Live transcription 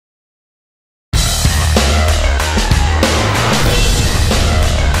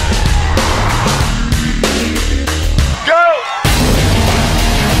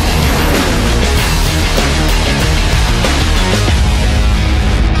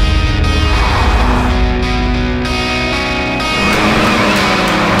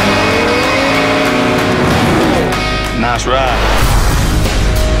That's right.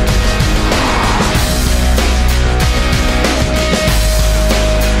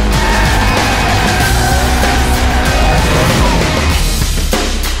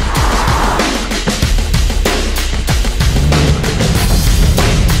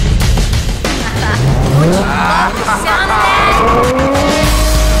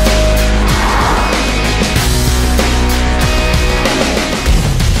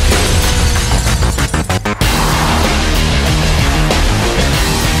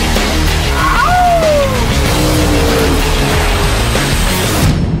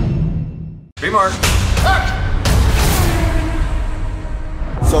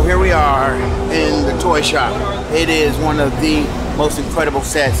 So here we are in the toy shop. It is one of the most incredible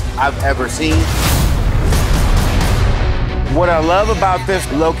sets I've ever seen. What I love about this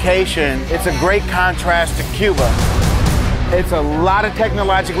location, it's a great contrast to Cuba. It's a lot of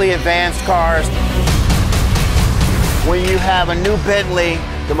technologically advanced cars. When you have a new Bentley,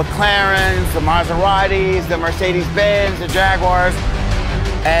 the McLarens, the Maseratis, the Mercedes-Benz, the Jaguars,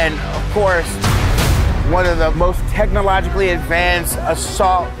 and of course, one of the most technologically advanced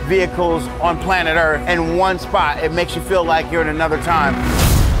assault vehicles on planet Earth in one spot. It makes you feel like you're in another time.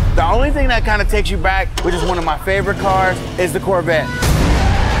 The only thing that kind of takes you back, which is one of my favorite cars, is the Corvette.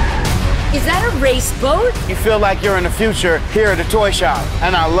 Is that a race boat? You feel like you're in the future here at the toy shop,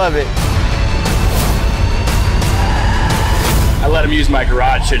 and I love it. I let him use my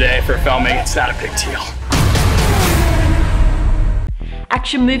garage today for filming. It's not a big deal.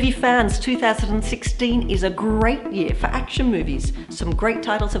 Action movie fans, 2016 is a great year for action movies. Some great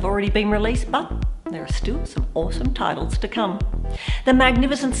titles have already been released, but there are still some awesome titles to come. The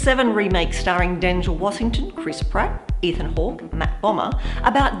Magnificent Seven remake starring Denzel Washington, Chris Pratt, Ethan Hawke, Matt Bomer,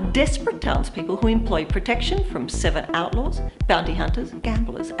 about desperate townspeople who employ protection from 7 outlaws, bounty hunters,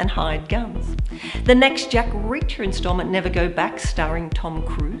 gamblers, and hired guns. The next Jack Reacher installment, Never Go Back, starring Tom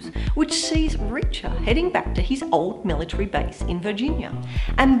Cruise, which sees Reacher heading back to his old military base in Virginia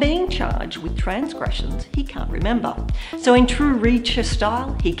and being charged with transgressions he can't remember. So in true Reacher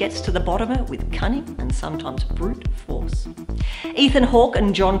style, he gets to the bottom of it with cunning and sometimes brute force. Ethan Hawke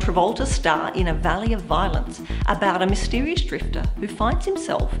and John Travolta star in A Valley of Violence about a mysterious drifter who finds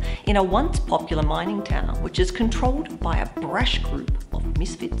himself in a once popular mining town which is controlled by a brash group of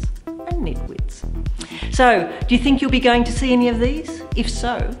misfits and nitwits. So, do you think you'll be going to see any of these? If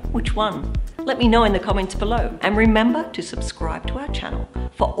so, which one? Let me know in the comments below, and remember to subscribe to our channel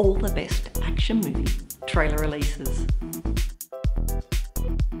for all the best action movie trailer releases.